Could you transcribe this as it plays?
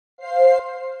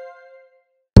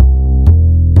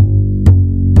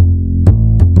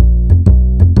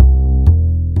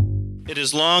It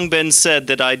has long been said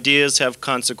that ideas have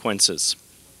consequences.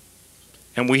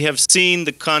 And we have seen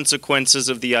the consequences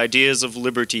of the ideas of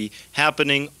liberty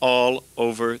happening all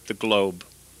over the globe.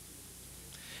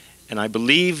 And I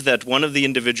believe that one of the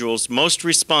individuals most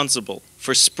responsible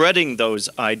for spreading those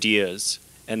ideas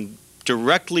and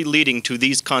directly leading to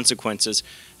these consequences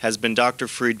has been Dr.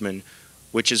 Friedman,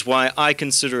 which is why I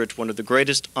consider it one of the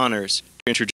greatest honors to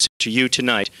introduce to you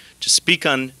tonight to speak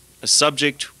on a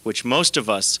subject which most of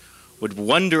us would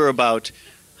wonder about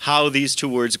how these two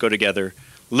words go together: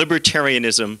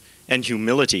 libertarianism and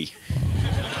humility.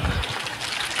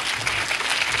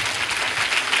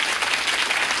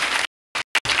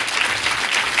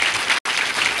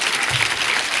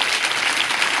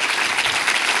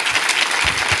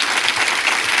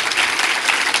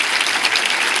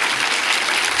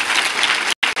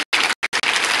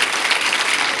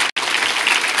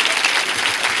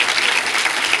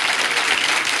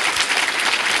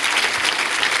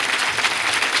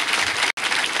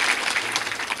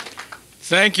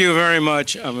 Thank you very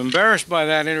much. I'm embarrassed by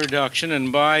that introduction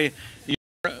and by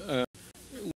your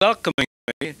welcoming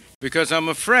me, because I'm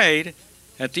afraid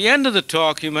at the end of the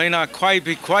talk you may not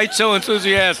be quite so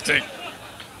enthusiastic.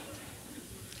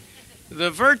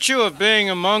 The virtue of being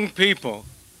among people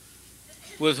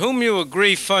with whom you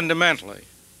agree fundamentally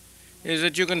is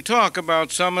that you can talk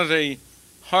about some of the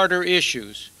harder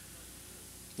issues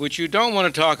which you don't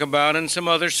want to talk about in some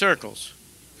other circles.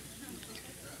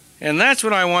 And that's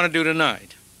what I want to do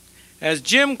tonight. As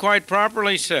Jim quite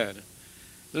properly said,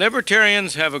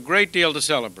 libertarians have a great deal to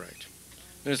celebrate.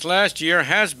 This last year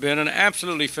has been an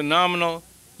absolutely phenomenal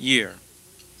year.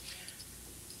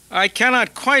 I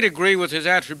cannot quite agree with his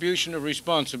attribution of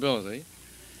responsibility.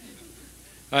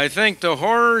 I think the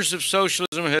horrors of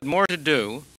socialism had more to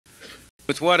do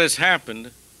with what has happened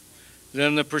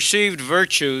than the perceived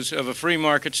virtues of a free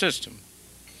market system.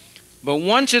 But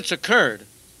once it's occurred,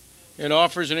 it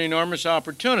offers an enormous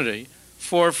opportunity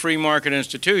for free market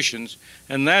institutions,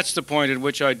 and that's the point at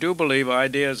which I do believe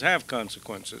ideas have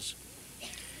consequences.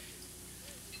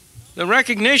 The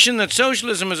recognition that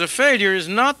socialism is a failure is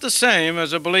not the same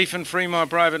as a belief in free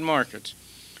private markets.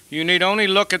 You need only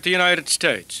look at the United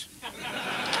States.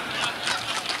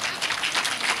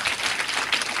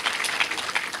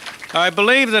 I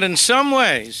believe that in some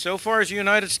ways, so far as the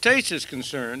United States is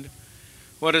concerned,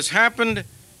 what has happened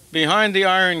behind the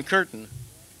Iron Curtain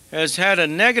has had a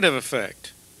negative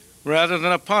effect rather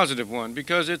than a positive one,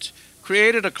 because it's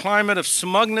created a climate of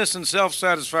smugness and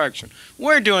self-satisfaction.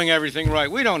 We're doing everything right.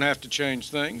 We don't have to change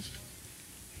things.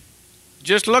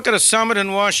 Just look at a summit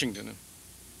in Washington.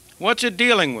 What's it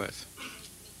dealing with?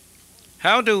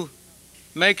 How to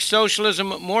make socialism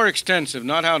more extensive,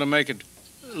 not how to make it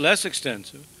less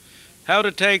extensive. How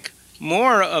to take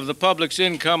more of the public's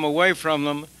income away from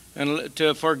them and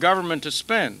for government to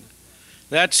spend.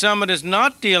 That summit is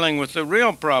not dealing with the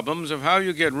real problems of how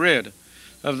you get rid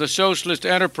of the socialist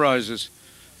enterprises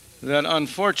that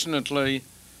unfortunately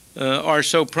are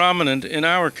so prominent in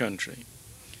our country.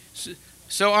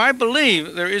 So I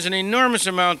believe there is an enormous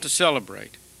amount to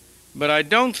celebrate, but I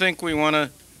don't think we want to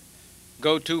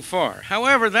go too far.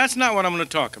 However, that's not what I'm going to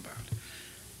talk about.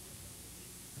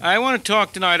 I want to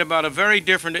talk tonight about a very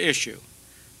different issue: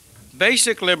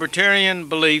 basic libertarian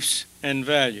beliefs and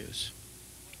values.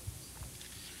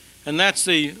 And that's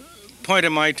the point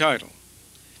of my title.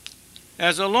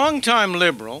 As a longtime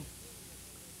liberal,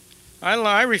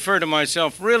 I refer to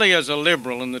myself really as a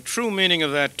liberal in the true meaning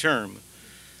of that term,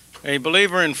 a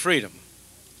believer in freedom.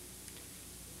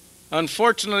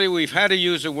 Unfortunately, we've had to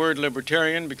use the word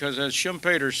libertarian because, as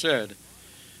Schumpeter said,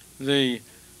 the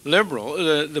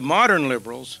modern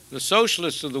liberals, the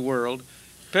socialists of the world,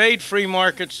 paid free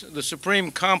markets the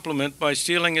supreme compliment by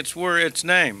stealing its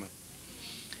name.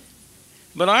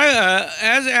 But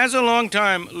as a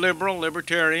longtime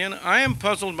libertarian, I am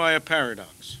puzzled by a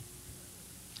paradox.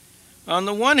 On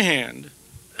the one hand,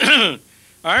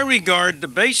 I regard the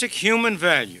basic human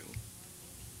value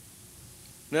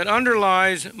that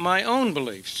underlies my own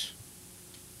beliefs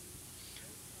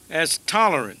as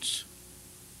tolerance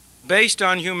based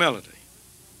on humility.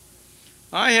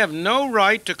 I have no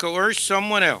right to coerce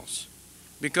someone else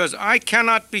because I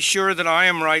cannot be sure that I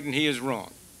am right and he is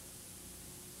wrong.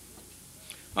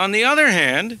 On the other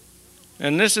hand,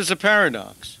 and this is a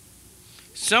paradox,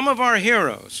 some of our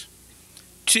heroes,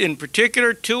 in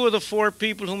particular 2 of the 4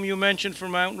 people whom you mentioned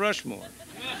from Mount Rushmore,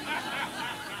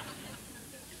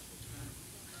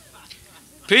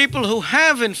 people who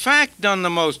have in fact done the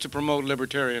most to promote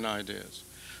libertarian ideas,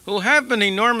 who have been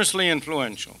enormously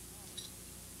influential,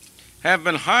 have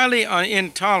been highly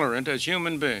intolerant as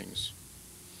human beings,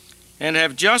 and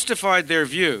have justified their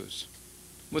views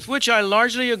with which I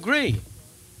largely agree,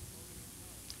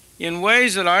 in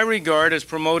ways that I regard as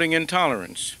promoting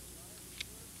intolerance.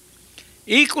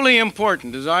 Equally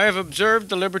important, as I have observed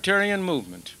the libertarian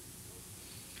movement,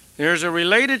 there's a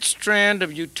related strand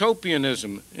of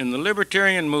utopianism in the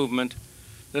libertarian movement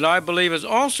that I believe is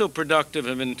also productive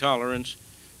of intolerance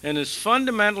and is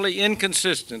fundamentally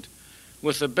inconsistent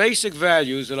with the basic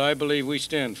values that I believe we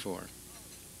stand for.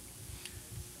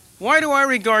 Why do I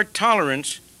regard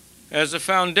tolerance as the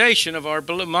foundation of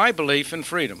my belief in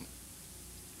freedom?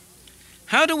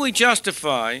 How do we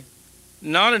justify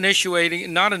not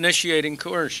initiating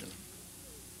coercion?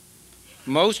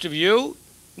 Most of you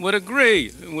would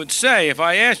agree, would say, if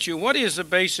I asked you, what is the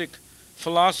basic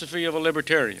philosophy of a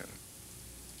libertarian?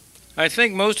 I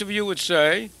think most of you would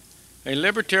say a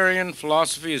libertarian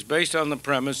philosophy is based on the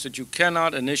premise that you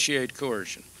cannot initiate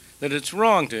coercion, that it's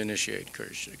wrong to initiate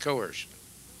coercion.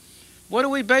 What do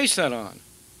we base that on?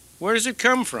 Where does it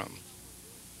come from?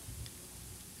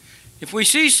 If we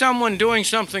see someone doing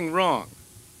something wrong,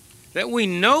 that we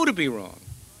know to be wrong,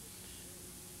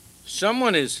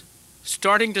 someone is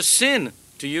starting to sin,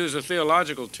 to use a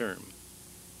theological term,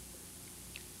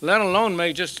 let alone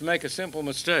may just make a simple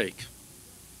mistake.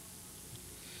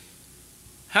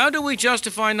 How do we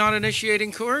justify not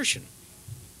initiating coercion?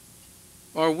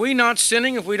 Are we not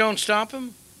sinning if we don't stop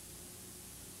him?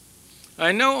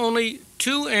 I know only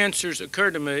two answers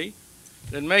occur to me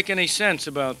that make any sense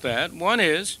about that. One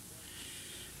is,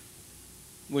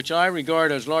 which I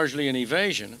regard as largely an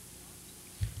evasion,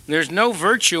 there's no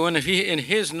virtue in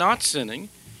his not sinning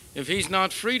if he's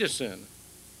not free to sin.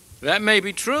 That may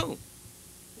be true.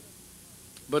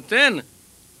 But then,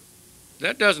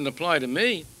 that doesn't apply to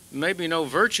me. Maybe no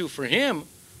virtue for him.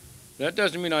 That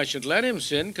doesn't mean I should let him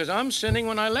sin, because I'm sinning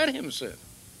when I let him sin.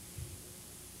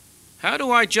 How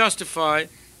do I justify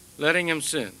letting him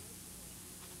sin?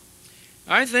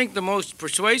 I think the most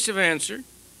persuasive answer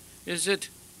is that,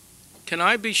 can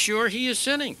I be sure he is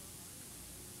sinning?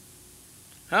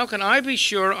 How can I be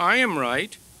sure I am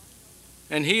right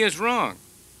and he is wrong?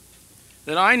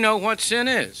 That I know what sin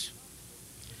is?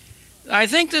 I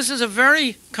think this is a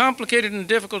very complicated and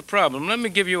difficult problem. Let me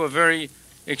give you a very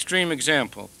extreme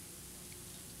example.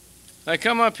 I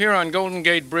come up here on Golden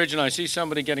Gate Bridge and I see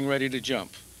somebody getting ready to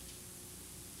jump.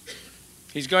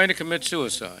 He's going to commit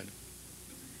suicide.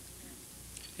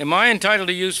 Am I entitled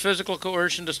to use physical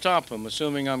coercion to stop him,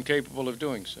 assuming I'm capable of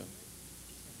doing so?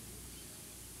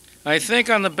 I think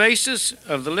on the basis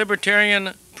of the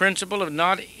libertarian principle of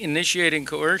not initiating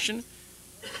coercion,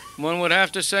 one would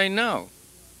have to say no.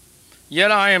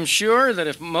 Yet I am sure that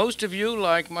if most of you,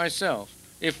 like myself,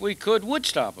 if we could, would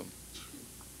stop him.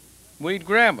 We'd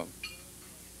grab him.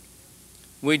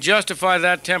 We justify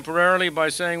that temporarily by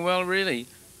saying, well, really,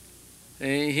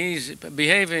 he's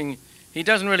behaving, he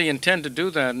doesn't really intend to do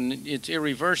that, and it's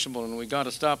irreversible, and we got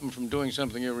to stop him from doing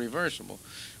something irreversible.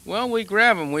 Well, we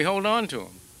grab him, we hold on to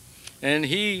him, and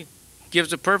he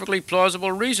gives a perfectly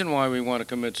plausible reason why he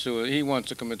wants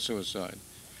to commit suicide.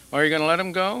 Are you going to let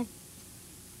him go?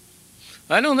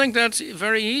 I don't think that's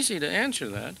very easy to answer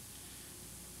that.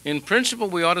 In principle,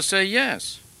 we ought to say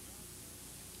yes.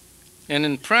 And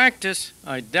in practice,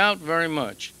 I doubt very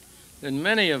much that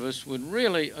many of us would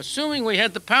really, assuming we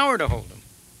had the power to hold him,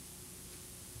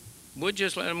 would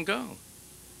just let him go.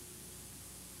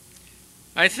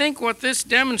 I think what this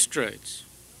demonstrates,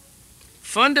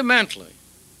 fundamentally,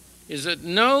 is that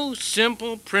no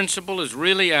simple principle is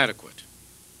really adequate.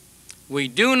 We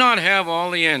do not have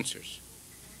all the answers.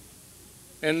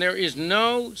 And there is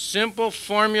no simple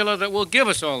formula that will give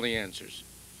us all the answers.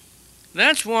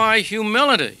 That's why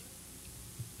humility,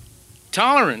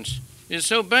 tolerance, is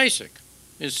so basic,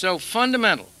 is so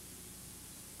fundamental.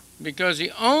 Because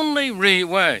the only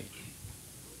way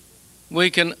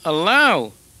we can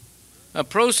allow a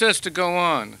process to go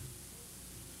on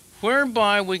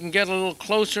whereby we can get a little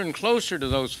closer and closer to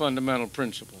those fundamental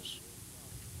principles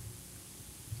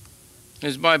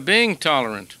is by being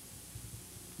tolerant,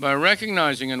 by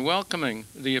recognizing and welcoming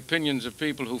the opinions of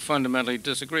people who fundamentally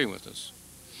disagree with us.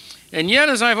 And yet,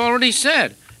 as I've already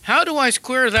said, how do I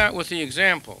square that with the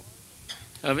example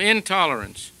of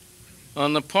intolerance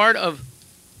on the part of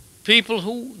people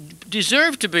who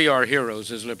deserve to be our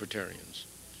heroes as libertarians?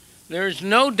 There is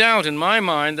no doubt in my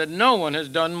mind that no one has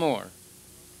done more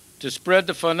to spread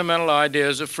the fundamental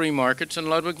ideas of free markets than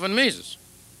Ludwig von Mises.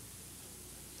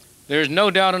 There's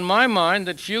no doubt in my mind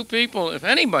that few people, if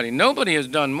anybody, nobody has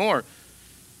done more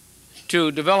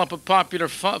to develop a popular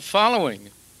following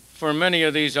for many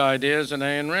of these ideas than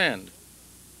Ayn Rand.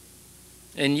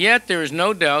 And yet there is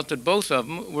no doubt that both of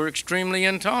them were extremely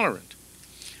intolerant.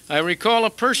 I recall a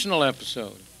personal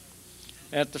episode.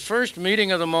 at the first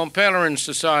meeting of the Mont Pelerin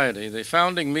Society, the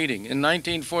founding meeting in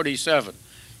 1947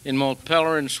 in Mont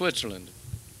Pelerin, Switzerland.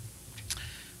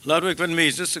 Ludwig von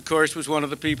Mises, of course, was one of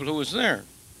the people who was there.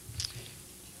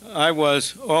 I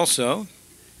was also.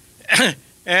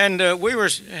 And we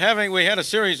had a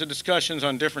series of discussions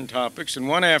on different topics, and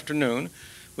one afternoon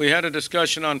we had a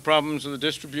discussion on problems of the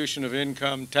distribution of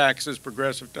income, taxes,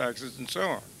 progressive taxes, and so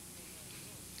on.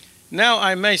 Now,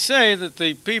 I may say that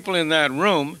the people in that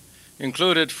room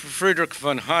included Friedrich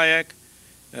von Hayek,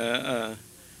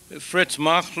 Fritz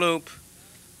Machlup,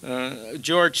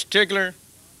 George Stigler,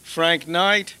 Frank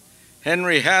Knight,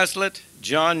 Henry Hazlitt,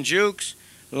 John Jukes,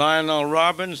 Lionel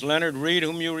Robbins, Leonard Read,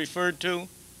 whom you referred to.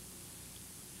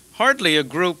 Hardly a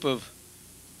group of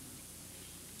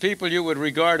people you would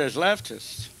regard as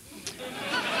leftists.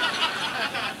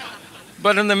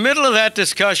 But in the middle of that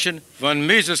discussion, von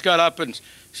Mises got up and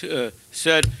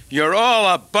said, "You're all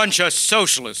a bunch of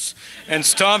socialists," and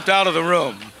stomped out of the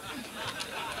room.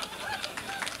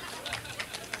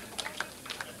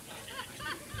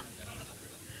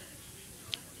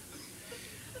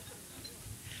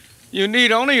 You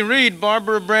need only read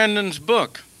Barbara Brandon's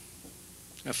book,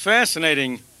 a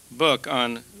fascinating book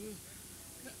on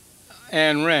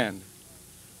Ayn Rand,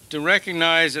 to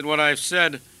recognize that what I've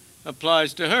said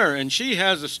applies to her. And she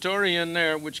has a story in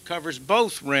there which covers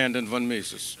both Rand and von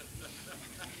Mises.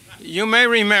 You may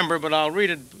remember, but I'll read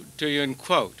it to you in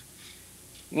quote.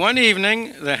 One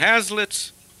evening, the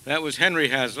Hazlitts, that was Henry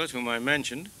Hazlitt, whom I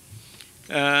mentioned,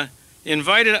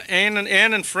 invited Anne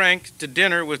and Frank to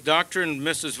dinner with Dr. and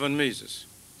Mrs. von Mises.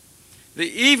 The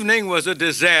evening was a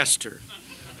disaster.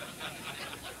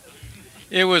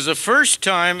 It was the first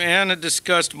time Anne had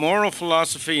discussed moral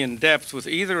philosophy in depth with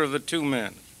either of the two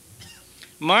men.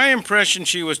 My impression,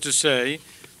 she was to say,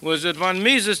 was that von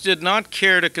Mises did not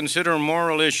care to consider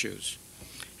moral issues,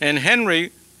 and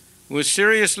Henry was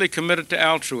seriously committed to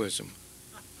altruism.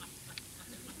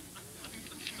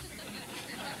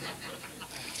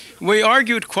 We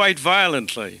argued quite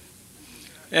violently.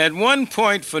 At one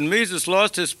point, von Mises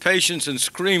lost his patience and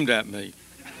screamed at me.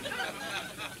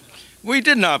 We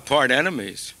did not part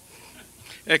enemies,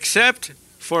 except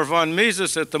for von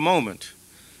Mises at the moment.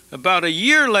 About a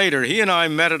year later, he and I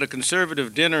met at a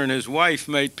conservative dinner, and his wife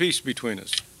made peace between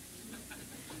us.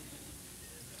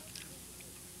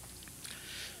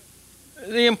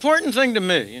 The important thing to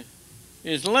me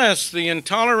is less the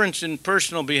intolerance in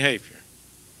personal behavior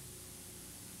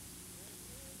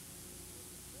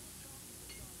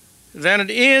than it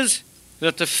is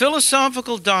that the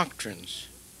philosophical doctrines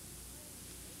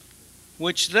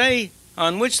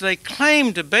on which they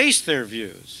claim to base their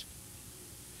views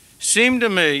seem to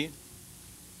me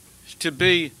to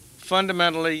be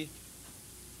fundamentally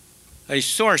a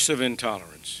source of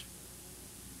intolerance.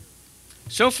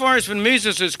 So far as von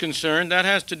Mises is concerned, that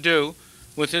has to do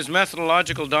with his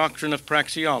methodological doctrine of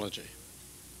praxeology.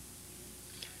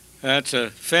 That's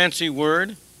a fancy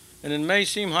word, and it may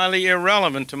seem highly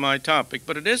irrelevant to my topic,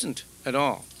 but it isn't at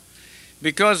all.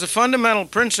 Because the fundamental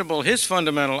principle, his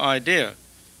fundamental idea,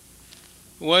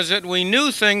 was that we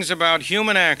knew things about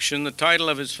human action, the title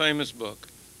of his famous book,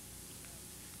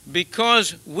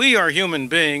 because we are human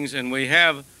beings and we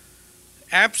have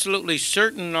absolutely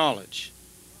certain knowledge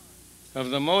of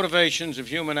the motivations of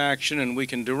human action, and we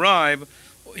can derive,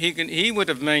 he would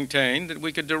have maintained that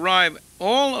we could derive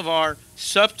all of our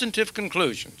substantive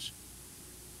conclusions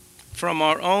from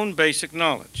our own basic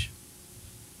knowledge.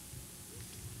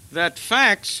 That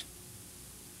facts,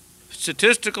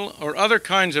 statistical or other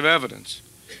kinds of evidence,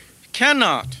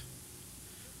 cannot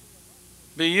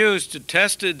be used to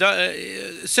test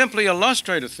simply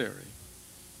illustrate a theory.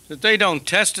 That they don't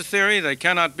test a theory, they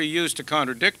cannot be used to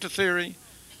contradict a theory,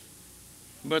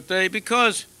 but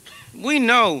because we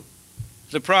know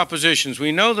the propositions,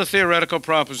 we know the theoretical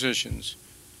propositions,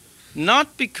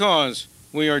 not because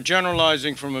we are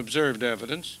generalizing from observed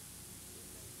evidence,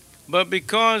 but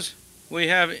because we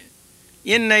have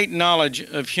innate knowledge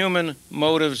of human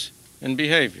motives and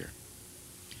behavior.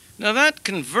 Now that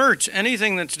converts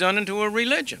anything that's done into a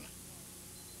religion.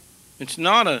 It's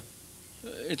not a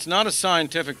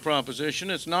scientific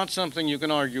proposition. It's not something you can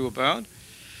argue about.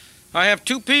 I have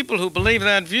two people who believe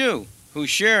that view, who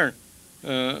share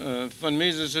von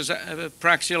Mises'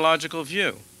 praxeological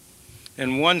view.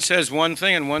 And one says one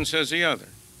thing and one says the other.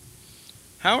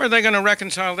 How are they going to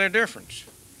reconcile their difference?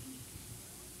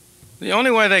 The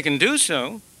only way they can do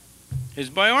so is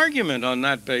by argument on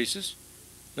that basis.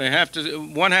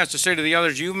 One has to say to the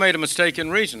others, you've made a mistake in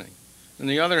reasoning. And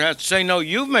the other has to say, no,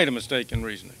 you've made a mistake in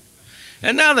reasoning.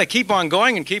 And now they keep on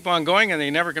going, and they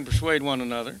never can persuade one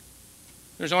another.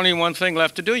 There's only one thing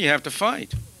left to do. You have to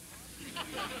fight.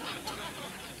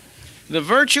 The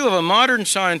virtue of a modern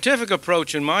scientific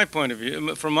approach, in my point of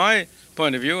view, from my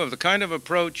point of view, of the kind of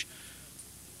approach,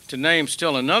 to name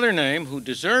still another name who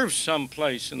deserves some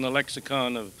place in the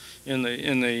lexicon of, in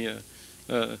the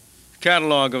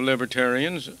catalog of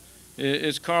libertarians,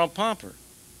 is Karl Popper.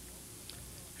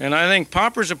 And I think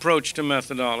Popper's approach to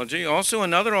methodology, also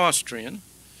another Austrian,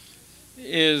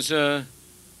 is very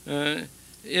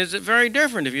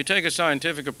different. If you take a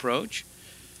scientific approach,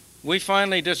 we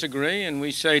finally disagree and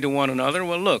we say to one another,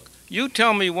 well, look, you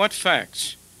tell me what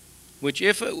facts, which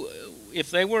if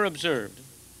they were observed,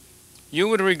 you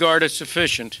would regard as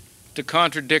sufficient to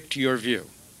contradict your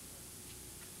view.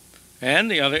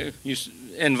 And the other,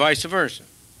 and vice versa.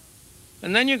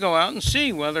 And then you go out and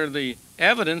see whether the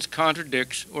evidence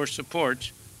contradicts or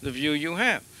supports the view you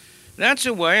have. That's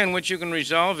a way in which you can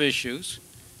resolve issues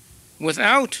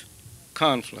without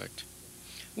conflict.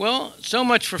 Well, so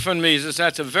much for von Mises.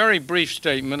 That's a very brief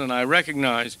statement, and I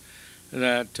recognize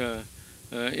that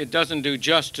it doesn't do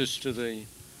justice to the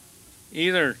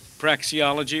either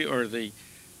praxeology or the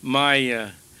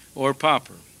or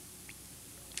Popper.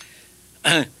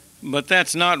 But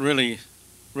that's not really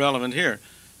relevant here.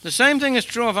 The same thing is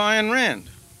true of Ayn Rand,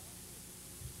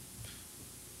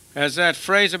 as that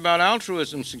phrase about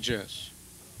altruism suggests.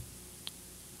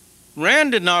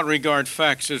 Rand did not regard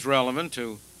facts as relevant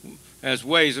as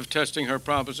ways of testing her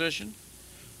proposition.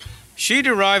 She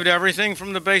derived everything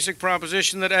from the basic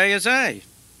proposition that A is A.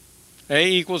 A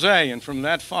equals A, and from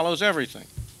that follows everything.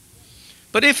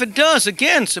 But if it does,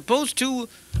 again, suppose two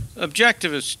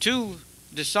objectivists, two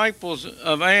disciples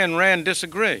of Ayn Rand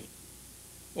disagree,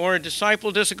 or a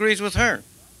disciple disagrees with her.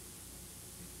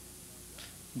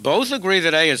 Both agree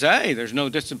that A is A. There's no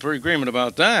disagreement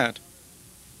about that.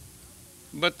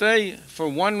 But they, for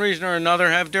one reason or another,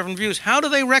 have different views. How do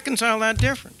they reconcile that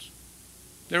difference?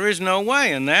 There is no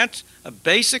way, and that's a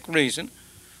basic reason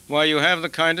why you have the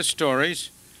kind of stories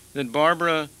that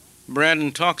Barbara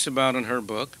Brandon talks about in her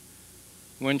book,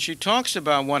 when she talks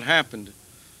about what happened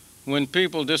when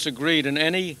people disagreed in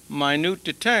any minute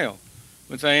detail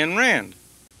with Ayn Rand.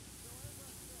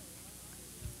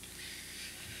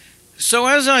 So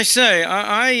as I say,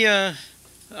 I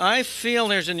feel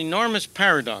there's an enormous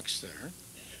paradox there.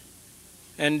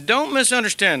 And don't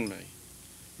misunderstand me.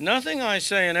 Nothing I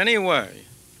say in any way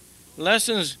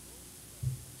lessens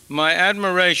my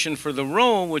admiration for the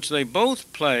role which they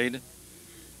both played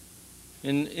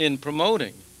in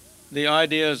promoting the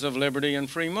ideas of liberty and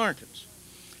free markets.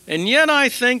 And yet I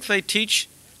think they teach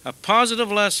a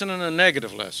positive lesson and a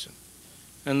negative lesson.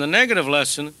 And the negative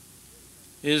lesson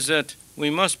is that we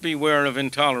must beware of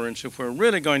intolerance if we're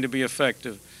really going to be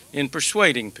effective in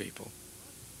persuading people.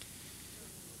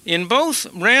 In both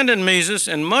Rand and Mises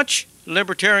and much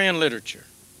libertarian literature,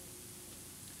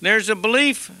 there's a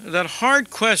belief that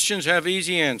hard questions have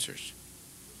easy answers,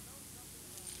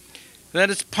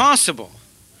 that it's possible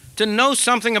to know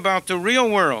something about the real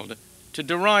world, to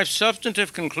derive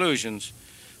substantive conclusions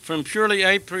from purely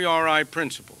a priori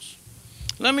principles.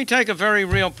 Let me take a very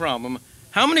real problem.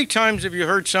 How many times have you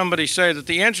heard somebody say that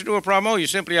the answer to a problem, oh, you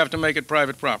simply have to make it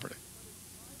private property?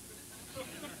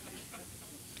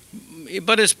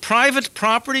 But is private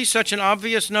property such an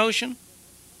obvious notion?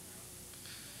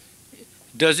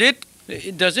 Does it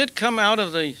come out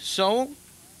of the soul?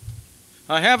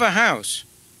 I have a house.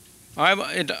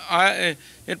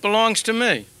 It belongs to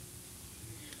me.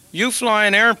 You fly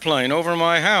an airplane over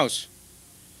my house,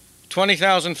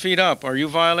 20,000 feet up. Are you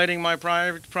violating my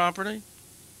private property?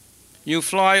 You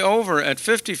fly over at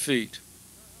 50 feet.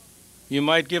 You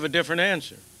might give a different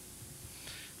answer.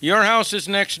 Your house is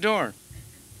next door.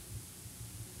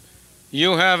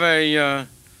 You have a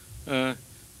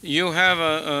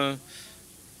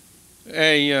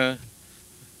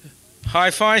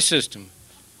hi-fi system.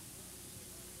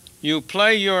 You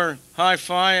play your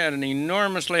hi-fi at an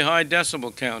enormously high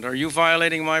decibel count. Are you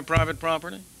violating my private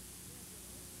property?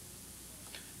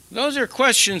 Those are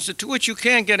questions to which you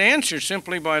can't get answers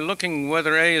simply by looking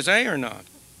whether A is A or not.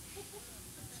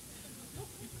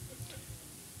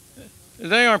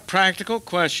 They are practical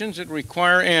questions that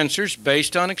require answers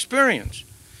based on experience.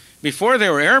 Before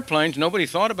there were airplanes, nobody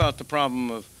thought about the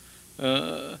problem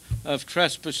of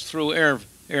trespass through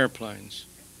airplanes.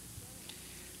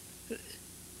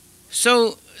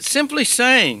 So simply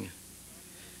saying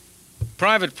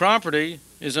private property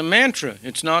is a mantra.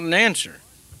 It's not an answer.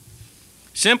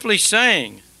 Simply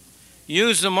saying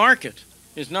use the market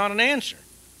is not an answer.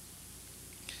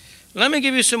 Let me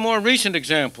give you some more recent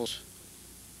examples.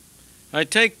 I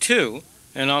take two,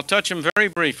 and I'll touch them very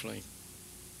briefly.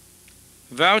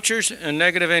 Vouchers and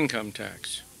negative income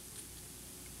tax.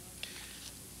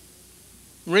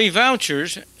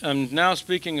 Re-vouchers, I'm now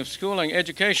speaking of schooling,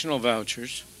 educational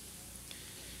vouchers.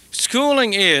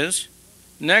 Schooling is,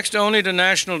 next only to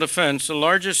national defense, the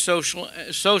largest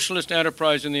socialist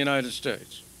enterprise in the United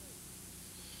States.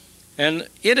 And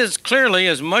it is clearly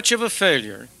as much of a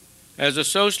failure as a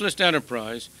socialist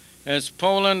enterprise as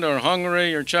Poland or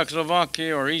Hungary or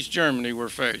Czechoslovakia or East Germany were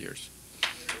failures.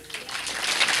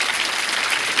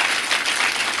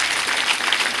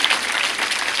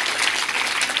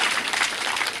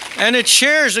 And it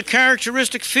shares the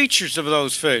characteristic features of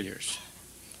those failures.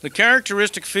 The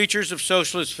characteristic features of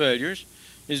socialist failures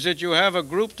is that you have a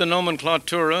group, the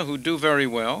nomenclatura, who do very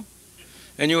well,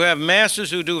 and you have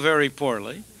masses who do very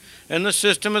poorly, and the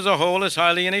system as a whole is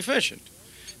highly inefficient.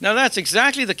 Now, that's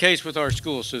exactly the case with our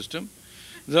school system.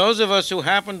 Those of us who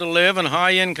happen to live in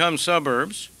high-income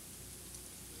suburbs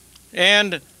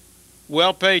and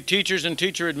well-paid teachers and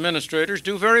teacher administrators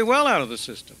do very well out of the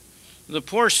system. The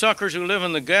poor suckers who live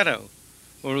in the ghetto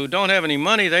or who don't have any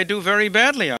money, they do very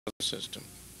badly out of the system.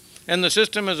 And the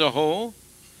system as a whole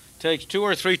takes 2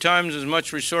 or 3 times as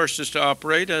much resources to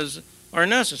operate as are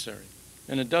necessary.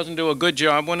 And it doesn't do a good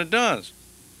job when it does.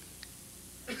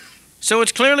 So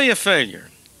it's clearly a failure.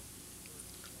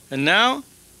 And now,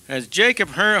 as Jacob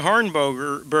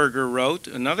Hornberger wrote,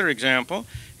 another example,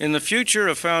 in the Future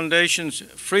of Foundation's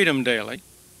Freedom Daily,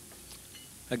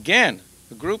 again,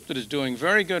 a group that is doing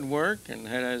very good work and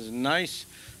has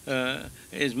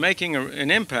is making an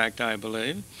impact, I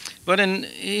believe. But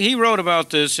he wrote about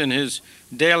this in his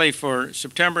daily for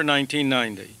September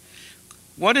 1990.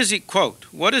 What is he, quote,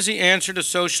 "What is the answer to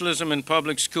socialism in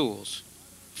public schools?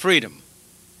 Freedom."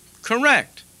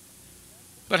 Correct.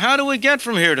 But how do we get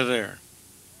from here to there?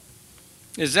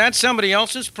 Is that somebody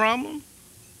else's problem?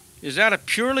 Is that a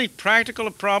purely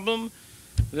practical problem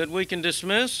that we can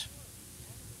dismiss?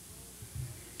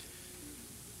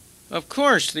 Of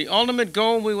course, the ultimate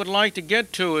goal we would like to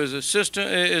get to is a system,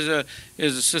 is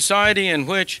a society in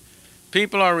which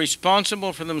people are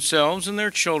responsible for themselves and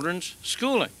their children's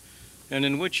schooling, and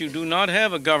in which you do not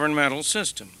have a governmental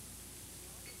system.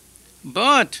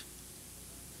 But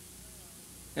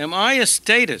am I a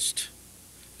statist?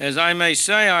 As I may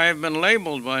say, I have been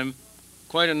labeled by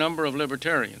quite a number of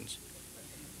libertarians.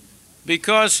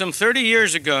 Because some 30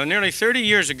 years ago, nearly 30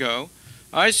 years ago,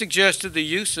 I suggested the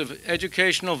use of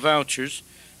educational vouchers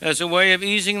as a way of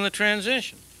easing the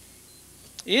transition.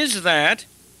 Is that,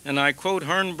 and I quote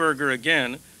Hornberger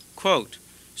again, quote,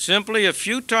 "simply a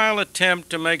futile attempt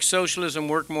to make socialism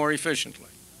work more efficiently"?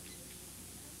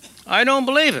 I don't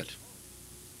believe it.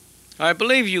 I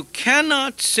believe you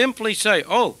cannot simply say,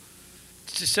 oh,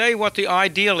 to say what the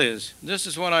ideal is. This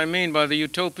is what I mean by the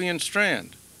utopian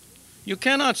strand. You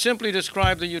cannot simply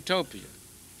describe the utopia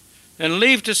and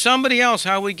leave to somebody else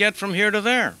how we get from here to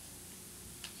there.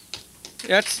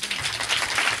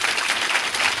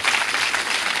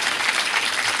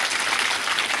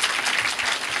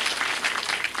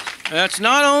 That's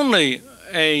not only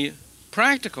a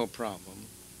practical problem,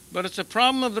 but it's a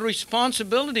problem of the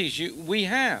responsibilities we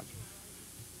have.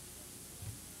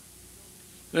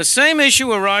 The same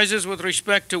issue arises with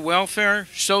respect to welfare,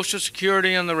 Social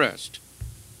Security, and the rest.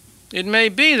 It may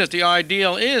be that the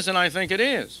ideal is, and I think it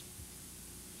is,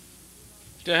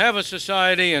 to have a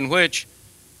society in which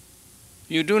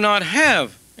you do not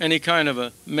have any kind of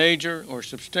a major or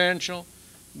substantial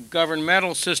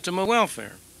governmental system of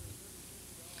welfare.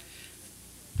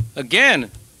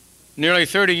 Again, nearly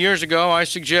 30 years ago, I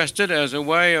suggested, as a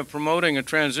way of promoting a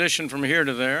transition from here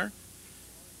to there,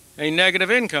 a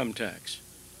negative income tax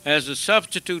as a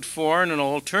substitute for and an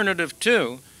alternative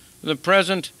to the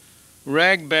present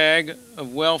ragbag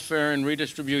of welfare and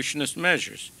redistributionist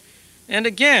measures. And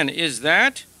again, is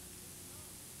that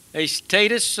a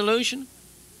statist solution?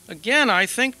 Again, I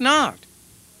think not.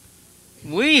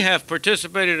 We have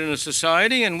participated in a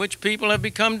society in which people have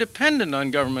become dependent on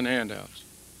government handouts.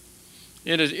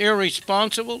 It is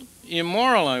irresponsible,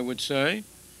 immoral, I would say,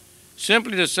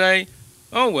 simply to say,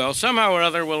 oh, well, somehow or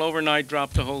other we'll overnight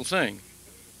drop the whole thing.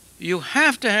 You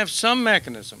have to have some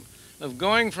mechanism of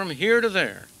going from here to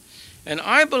there. And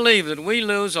I believe that we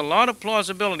lose a lot of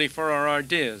plausibility for our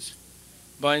ideas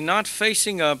by not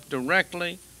facing up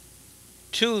directly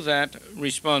to that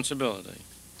responsibility.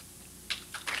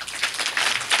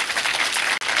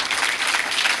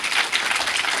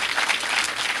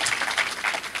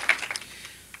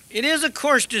 It is, of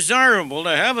course, desirable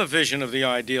to have a vision of the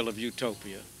ideal of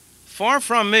utopia. Far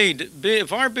be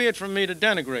it from me to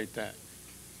denigrate that.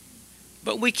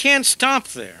 But we can't stop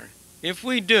there. If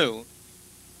we do,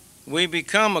 we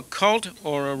become a cult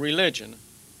or a religion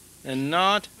and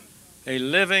not a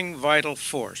living, vital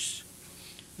force.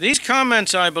 These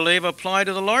comments, I believe, apply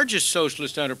to the largest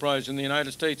socialist enterprise in the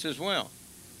United States as well.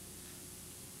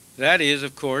 That is,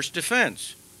 of course,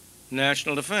 defense,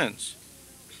 national defense.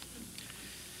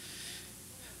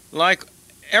 Like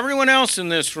everyone else in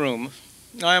this room,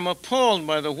 I am appalled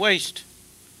by the waste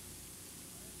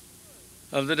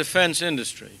of the defense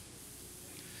industry.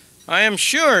 I am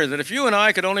sure that if you and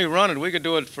I could only run it, we could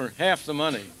do it for half the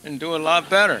money and do it a lot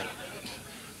better.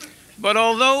 But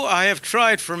although I have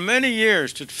tried for many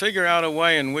years to figure out a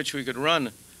way in which we could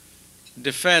run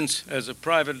defense as a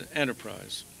private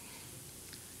enterprise,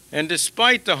 and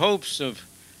despite the hopes of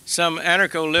some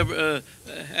anarchist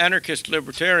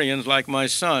libertarians like my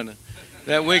son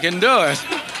that we can do it,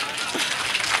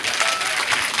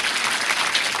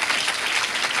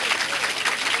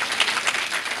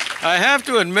 I have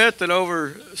to admit that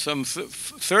over some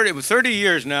 30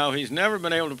 years now, he's never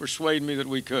been able to persuade me that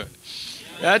we could.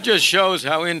 That just shows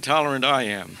how intolerant I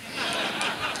am.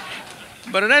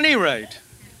 But at any rate,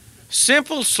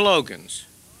 simple slogans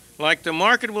like the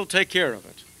market will take care of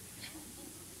it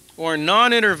or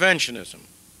non-interventionism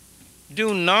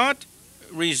do not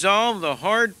resolve the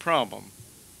hard problem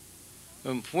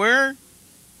of where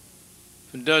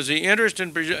does the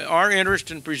our interest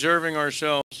in preserving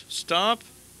ourselves stop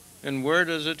and where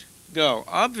does it go?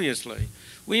 Obviously,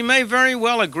 we may very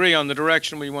well agree on the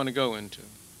direction we want to go into,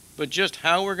 but just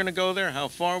how we're going to go there, how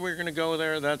far we're going to go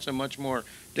there, that's a much more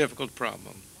difficult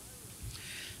problem.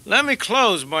 Let me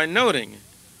close by noting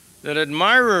that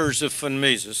admirers of von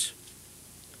Mises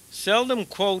seldom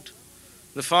quote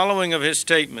the following of his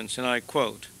statements, and I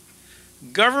quote,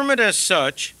 "Government as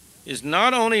such is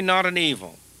not only not an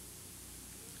evil,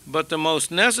 but the most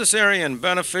necessary and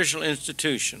beneficial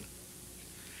institution,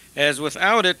 as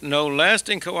without it no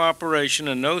lasting cooperation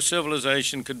and no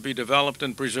civilization could be developed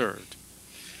and preserved."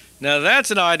 Now that's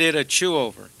an idea to chew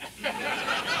over.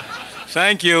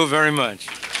 Thank you very much.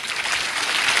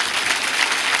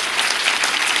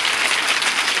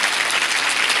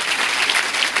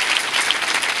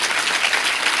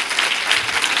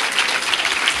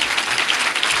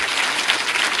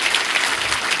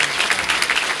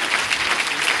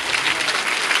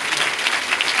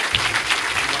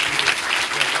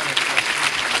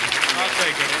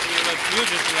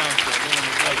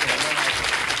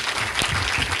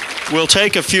 We'll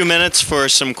take a few minutes for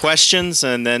some questions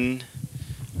and then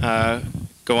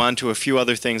go on to a few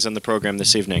other things on the program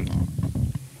this evening.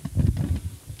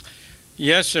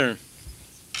 Yes, sir. What do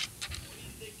you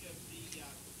think of the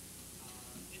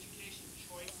education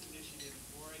choice initiative in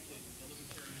Oregon, the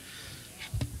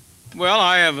Libertarian? Well,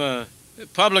 I have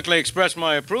publicly expressed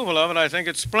my approval of it. I think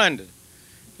it's splendid.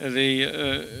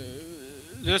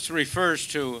 This refers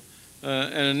to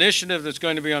an initiative that's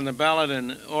going to be on the ballot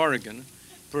in Oregon,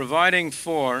 providing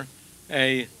for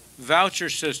a voucher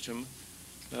system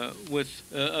with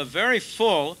a very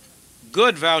full,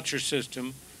 good voucher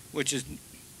system, which is,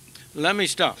 let me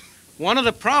stop. One of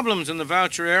the problems in the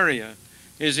voucher area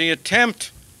is the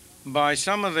attempt by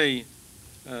some of the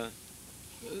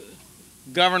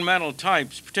governmental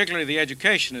types, particularly the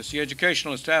educationists, the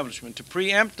educational establishment, to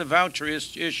preempt the voucher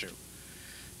issue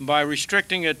by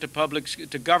restricting it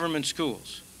to government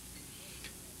schools.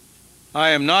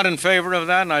 I am not in favor of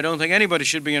that, and I don't think anybody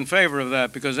should be in favor of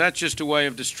that, because that's just a way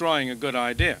of destroying a good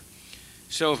idea.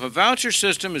 So if a voucher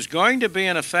system is going to be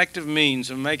an effective means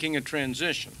of making a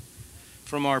transition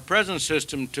from our present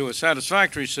system to a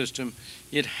satisfactory system,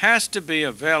 it has to be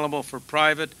available for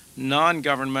private,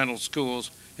 non-governmental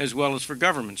schools as well as for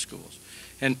government schools.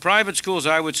 And private schools,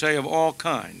 I would say, of all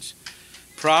kinds,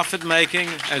 profit-making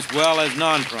as well as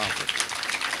non-profit.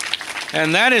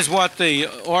 And that is what the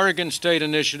Oregon State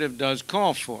Initiative does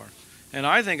call for. And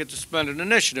I think it's a splendid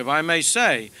initiative. I may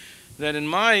say that in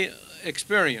my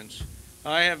experience,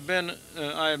 I have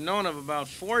known of about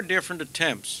 4 different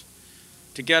attempts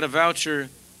to get a voucher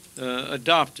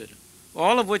adopted,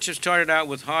 all of which have started out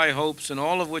with high hopes and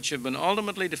all of which have been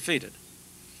ultimately defeated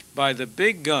by the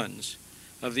big guns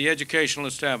of the educational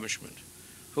establishment,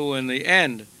 who in the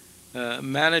end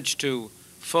managed to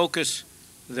focus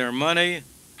their money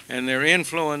and their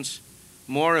influence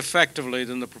more effectively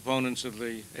than the proponents of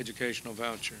the educational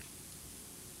voucher.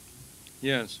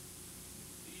 Yes?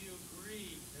 Do you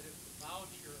agree that if the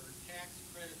voucher or tax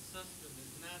credit system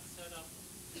is not set up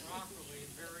properly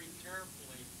and very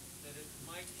carefully, that it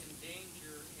might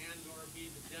endanger and or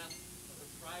be the death of the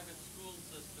private school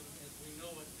system as we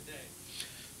know it today?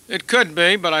 It could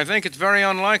be, but I think it's very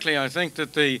unlikely. I think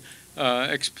that the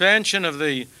expansion of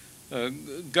the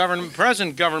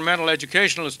present governmental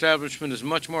educational establishment is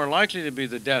much more likely to be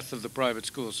the death of the private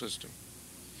school system,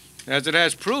 as it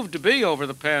has proved to be over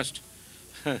the past,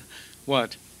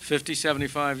 50,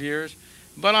 75 years.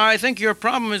 But I think your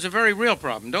problem is a very real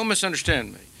problem. Don't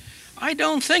misunderstand me. I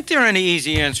don't think there are any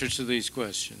easy answers to these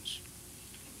questions.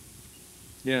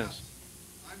 Yes.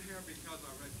 I'm here because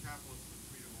I read Capitalism and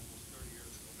Freedom almost 30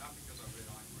 years ago, not because I read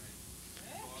Ayn Rand. So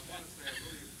I want to say I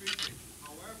really appreciate you.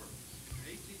 However, in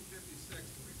 1856,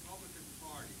 the Republican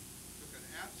Party took an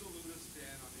absolutist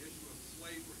stand on the issue of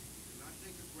slavery. They did not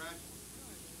take a gradualist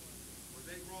position. Were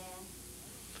they wrong?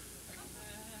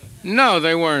 No,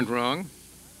 they weren't wrong.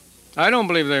 I don't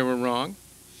believe they were wrong.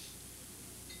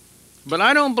 But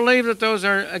I don't believe that those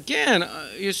are, again,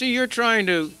 you see, you're trying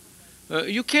to,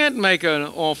 you can't make an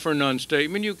all for none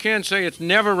statement. You can't say it's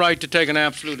never right to take an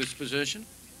absolutist position.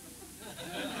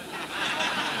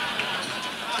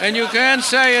 And you can't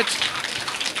say it's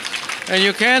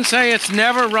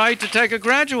never right to take a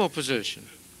gradual position.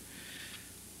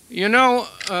 You know,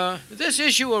 this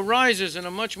issue arises in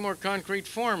a much more concrete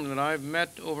form that I've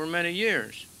met over many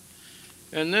years.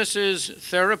 And this is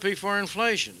therapy for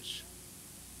inflations.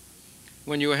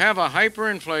 When you have a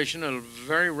hyperinflation, a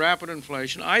very rapid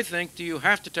inflation, I think you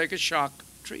have to take a shock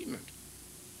treatment,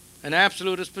 an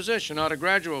absolutist position, not a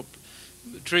gradual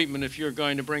treatment if you're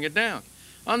going to bring it down.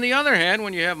 On the other hand,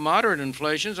 when you have moderate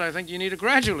inflations, I think you need a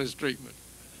gradualist treatment.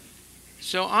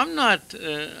 So I'm not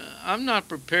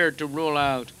prepared to rule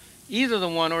out either the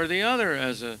one or the other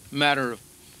as a matter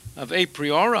of a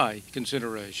priori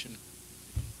consideration.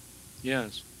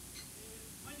 Yes.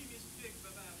 My name is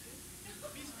Mr.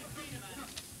 Friedman,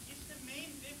 is the main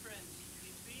difference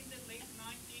between the late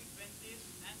 1920s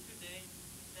and today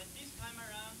that this time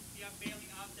around we are bailing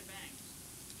out the banks?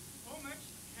 How much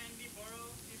can we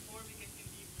borrow before we get in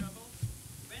deep trouble?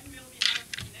 When will we have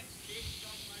the next big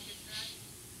stock market crash?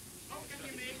 How can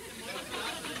we make the most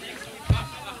out of the next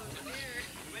recession?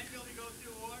 When will we go to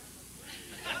war?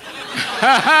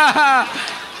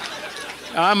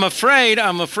 I'm afraid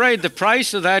the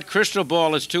price of that crystal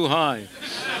ball is too high.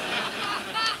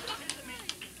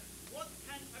 What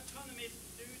can economists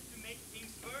do to make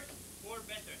things worse or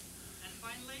better? And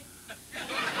finally,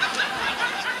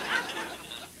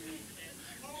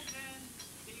 how can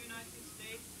the United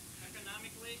States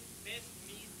economically best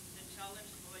meet the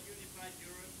challenge of a unified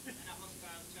Europe and a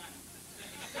hostile China?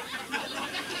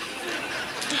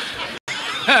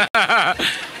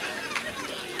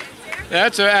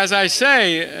 That's, as I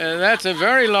say, that's a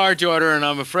very large order, and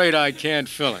I'm afraid I can't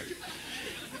fill it.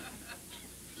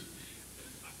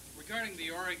 Regarding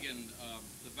the Oregon,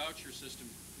 the voucher system,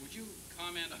 would you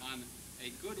comment on a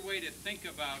good way to think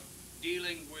about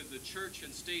dealing with the church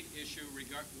and state issue,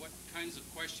 what kinds of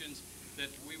questions that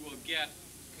we will get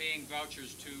paying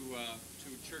vouchers to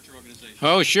church organizations?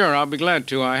 Oh, sure, I'll be glad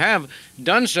to. I have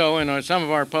done so in some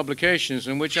of our publications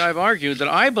in which I've argued that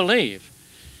I believe,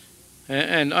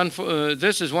 and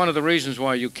this is one of the reasons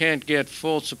why you can't get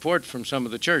full support from some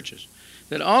of the churches,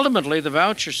 that ultimately the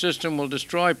voucher system will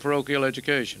destroy parochial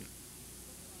education.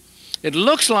 It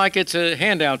looks like it's a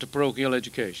handout to parochial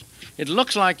education. It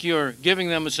looks like you're giving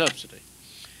them a subsidy.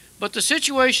 But the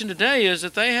situation today is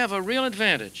that they have a real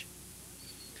advantage.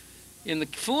 In the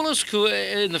field of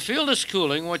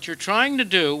schooling, what you're trying to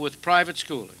do with private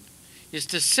schooling is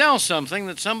to sell something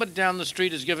that somebody down the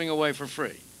street is giving away for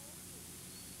free.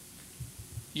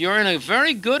 You're in a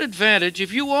very good advantage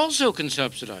if you also can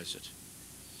subsidize it.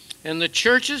 And the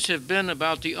churches have been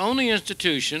about the only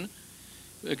institution,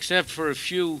 except for a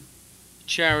few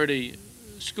charity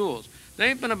schools,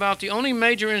 they've been about the only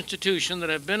major institution that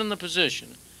have been in the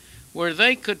position where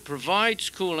they could provide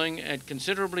schooling at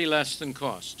considerably less than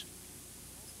cost.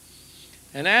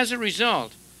 And as a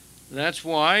result, that's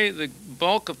why the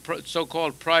bulk of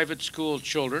so-called private school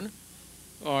children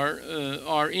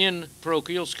are in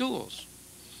parochial schools.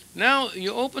 Now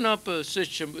you open up a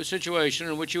situation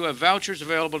in which you have vouchers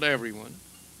available to everyone.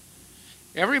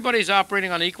 Everybody's operating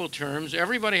on equal terms.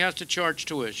 Everybody has to charge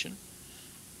tuition.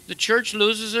 The church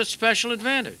loses a special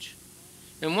advantage.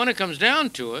 And when it comes down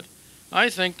to it, I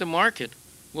think the market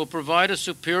will provide a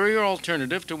superior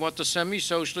alternative to what the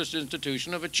semi-socialist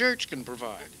institution of a church can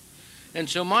provide. And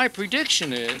so my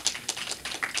prediction is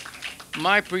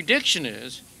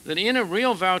that in a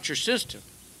real voucher system,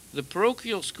 the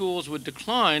parochial schools would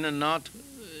decline and not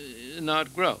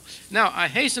grow. Now, I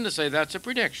hasten to say that's a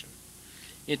prediction.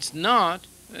 It's not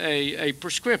a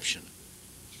prescription.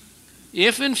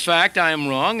 If, in fact, I am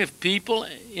wrong, if people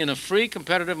in a free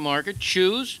competitive market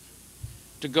choose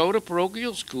to go to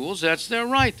parochial schools, that's their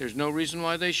right. There's no reason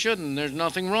why they shouldn't. There's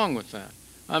nothing wrong with that.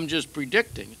 I'm just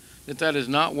predicting that that is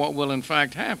not what will, in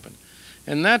fact, happen.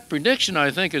 And that prediction,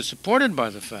 I think, is supported by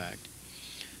the fact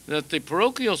that the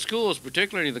parochial schools,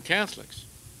 particularly the Catholics,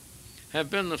 have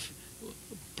been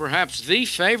perhaps the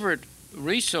favorite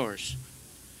resource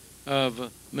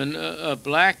of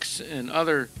blacks and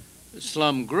other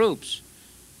slum groups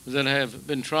that have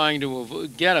been trying to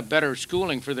get a better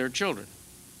schooling for their children,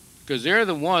 because they're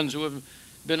the ones who have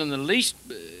been in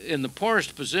the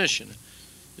poorest position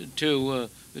to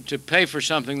pay for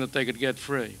something that they could get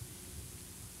free.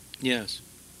 Yes.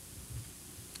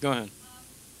 Go ahead.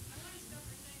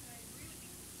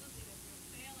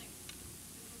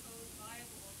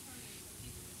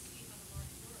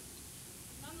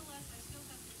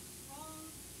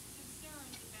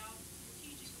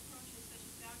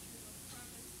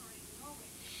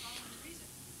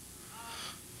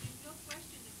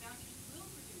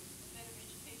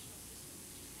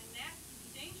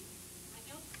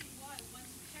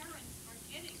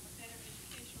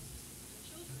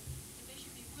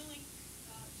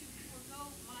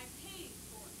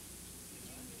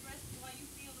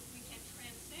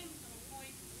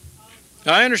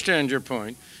 I understand your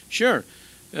point. Sure,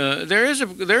 there is a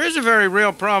very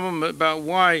real problem about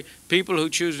why people who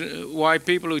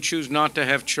choose not to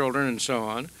have children and so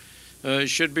on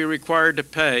should be required to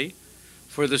pay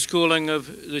for the schooling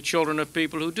of the children of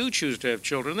people who do choose to have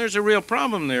children. There's a real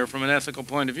problem there from an ethical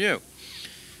point of view.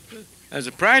 As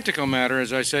a practical matter,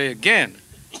 as I say again,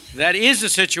 that is the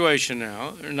situation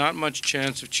now. There's not much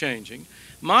chance of changing.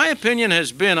 My opinion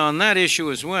has been on that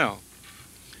issue as well,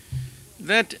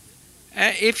 that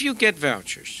if you get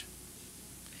vouchers,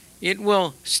 it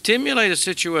will stimulate a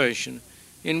situation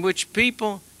in which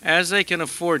people, as they can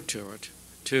afford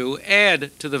to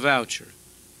add to the voucher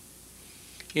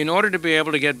in order to be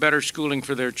able to get better schooling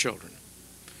for their children.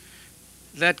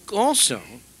 That also,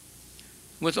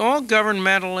 with all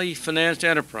governmentally financed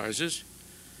enterprises,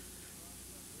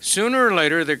 sooner or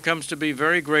later there comes to be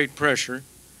very great pressure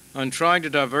on trying to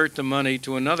divert the money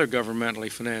to another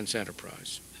governmentally financed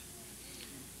enterprise.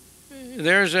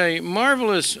 There's a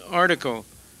marvelous article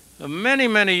many,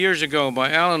 many years ago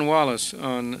by Alan Wallace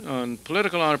on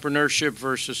political entrepreneurship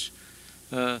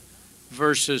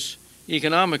versus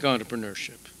economic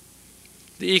entrepreneurship.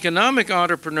 The economic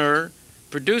entrepreneur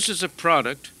produces a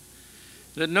product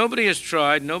that nobody has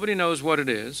tried, nobody knows what it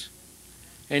is,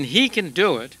 and he can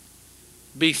do it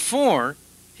before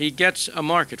he gets a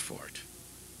market for it.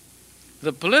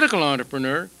 The political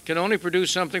entrepreneur can only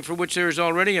produce something for which there is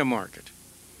already a market.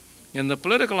 And the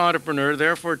political entrepreneur,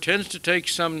 therefore, tends to take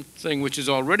something which is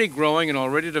already growing and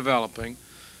already developing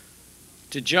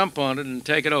to jump on it and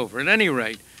take it over. At any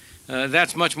rate,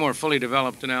 that's much more fully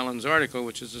developed in Alan's article,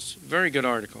 which is a very good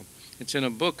article. It's in a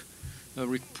book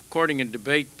recording a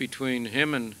debate between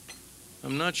him and,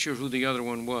 I'm not sure who the other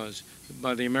one was,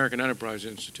 by the American Enterprise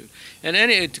Institute.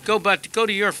 And to go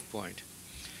to your point.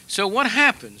 So what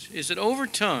happens is that over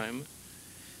time,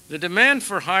 the demand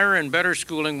for higher and better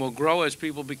schooling will grow as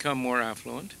people become more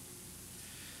affluent.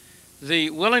 The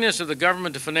willingness of the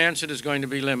government to finance it is going to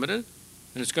be limited,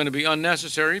 and it's going to be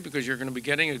unnecessary because you're going to be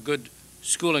getting a good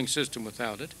schooling system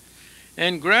without it.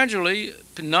 And gradually,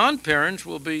 non-parents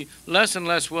will be less and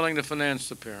less willing to finance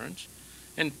the parents.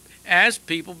 And as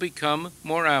people become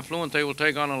more affluent, they will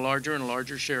take on a larger and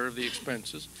larger share of the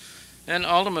expenses. And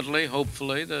ultimately,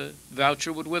 hopefully, the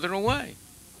voucher would wither away.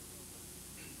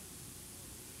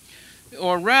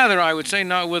 Or rather, I would say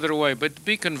not wither away, but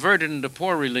be converted into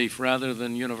poor relief rather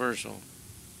than universal.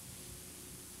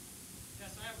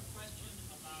 Yes, I have a question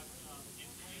about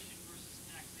inflation versus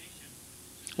taxation.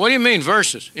 What do you mean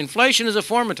versus? Inflation is a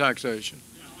form of taxation.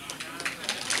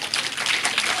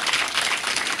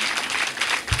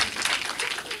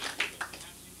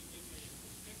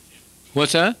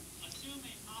 What's that? Assume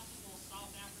a possible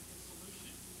South African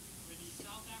solution where the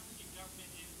South African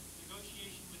government, in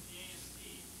negotiation with the ANC,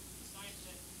 decides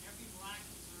that every black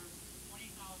deserves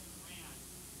 20,000 rand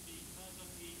because of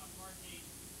the apartheid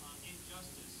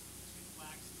injustice to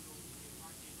blacks through the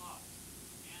apartheid laws.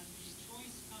 And the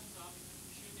choice comes up,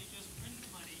 should they just print the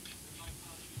money that might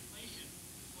cause inflation,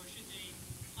 or should they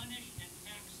punish and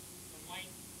tax the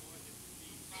white or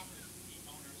the property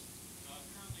owners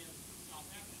currently of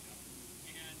South Africa?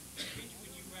 And which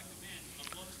would you recommend of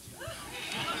those two?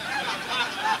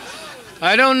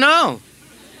 I don't know.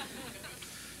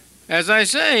 As I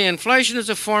say, inflation is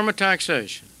a form of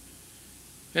taxation.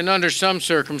 And under some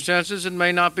circumstances, it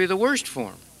may not be the worst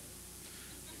form.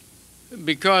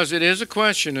 Because it is a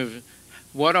question of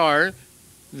what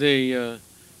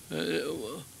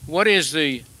is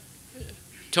the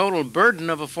total burden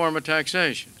of a form of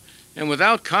taxation. And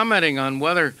without commenting on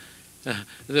whether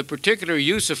the particular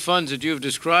use of funds that you've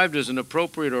described as an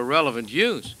appropriate or relevant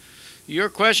use, your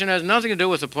question has nothing to do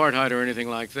with apartheid or anything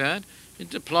like that.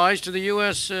 It applies to the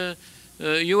U.S.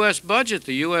 U.S. budget.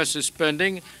 The U.S. is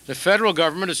spending, the federal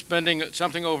government is spending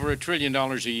something over $1 trillion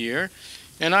a year.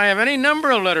 And I have any number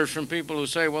of letters from people who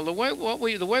say, well, the way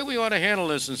we ought to handle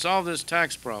this and solve this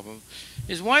tax problem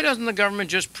is, why doesn't the government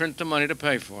just print the money to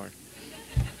pay for it?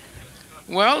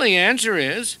 Well, the answer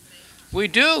is, we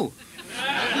do.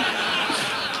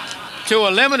 To a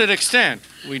limited extent.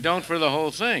 We don't for the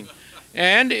whole thing.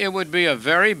 And it would be a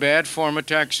very bad form of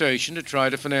taxation to try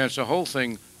to finance the whole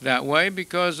thing that way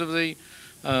because of the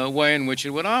way in which it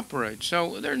would operate.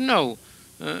 So there's no,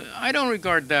 I don't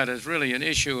regard that as really an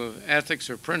issue of ethics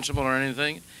or principle or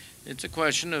anything. It's a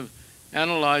question of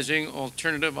analyzing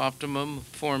alternative optimum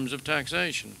forms of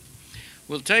taxation.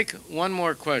 We'll take one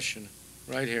more question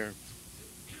right here.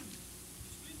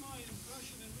 It's been my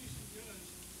impression in recent years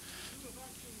you have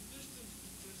actually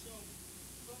distanced yourself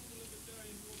from the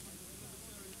Libertarian movement and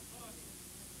the Libertarian Party.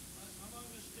 Am I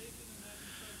mistaken in that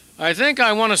impression? I think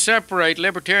I want to separate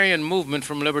Libertarian movement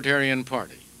from Libertarian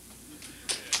Party.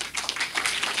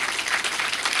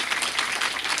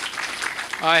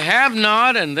 I have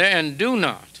not and do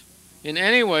not in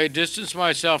any way distance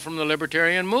myself from the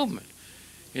Libertarian movement.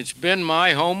 It's been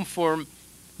my home for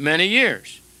many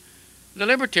years. The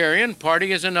Libertarian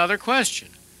Party is another question.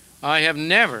 I have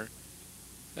never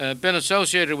been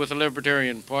associated with the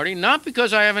Libertarian Party, not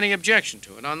because I have any objection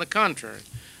to it. On the contrary,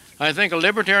 I think a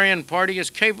Libertarian Party is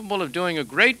capable of doing a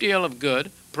great deal of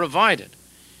good, provided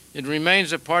it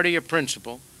remains a party of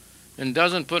principle and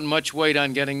doesn't put much weight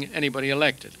on getting anybody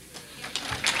elected.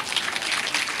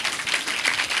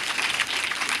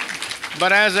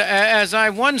 But as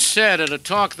I once said at a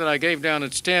talk that I gave down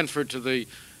at Stanford to the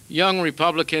young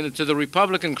Republican, to the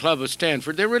Republican Club of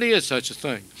Stanford, there really is such a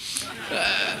thing.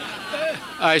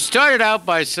 I started out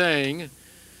by saying,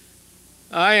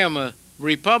 I am a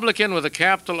Republican with a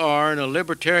capital R and a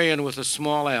Libertarian with a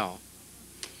small l.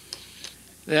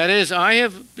 That is, I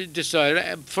have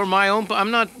decided, for my own, I'm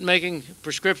not making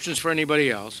prescriptions for anybody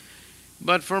else,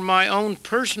 but for my own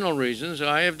personal reasons,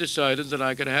 I have decided that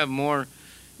I could have more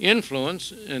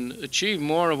influence and achieve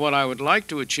more of what I would like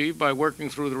to achieve by working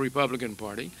through the Republican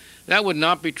Party. That would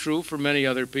not be true for many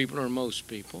other people or most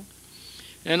people.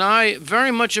 And I very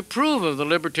much approve of the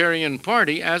Libertarian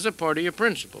Party as a party of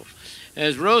principle.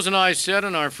 As Rose and I said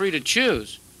in our Free to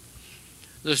Choose,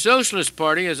 the Socialist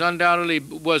Party was undoubtedly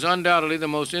the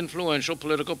most influential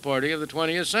political party of the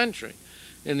 20th century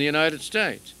in the United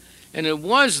States. And it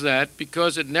was that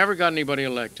because it never got anybody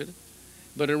elected,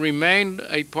 but it remained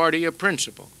a party of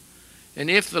principle. And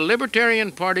if the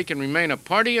Libertarian Party can remain a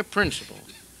party of principle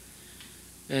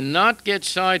and not get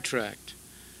sidetracked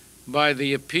by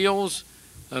the appeals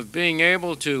of being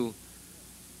able to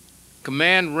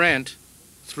command rent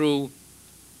through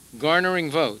garnering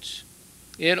votes,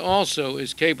 it also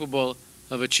is capable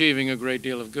of achieving a great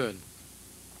deal of good.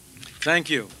 Thank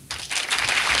you.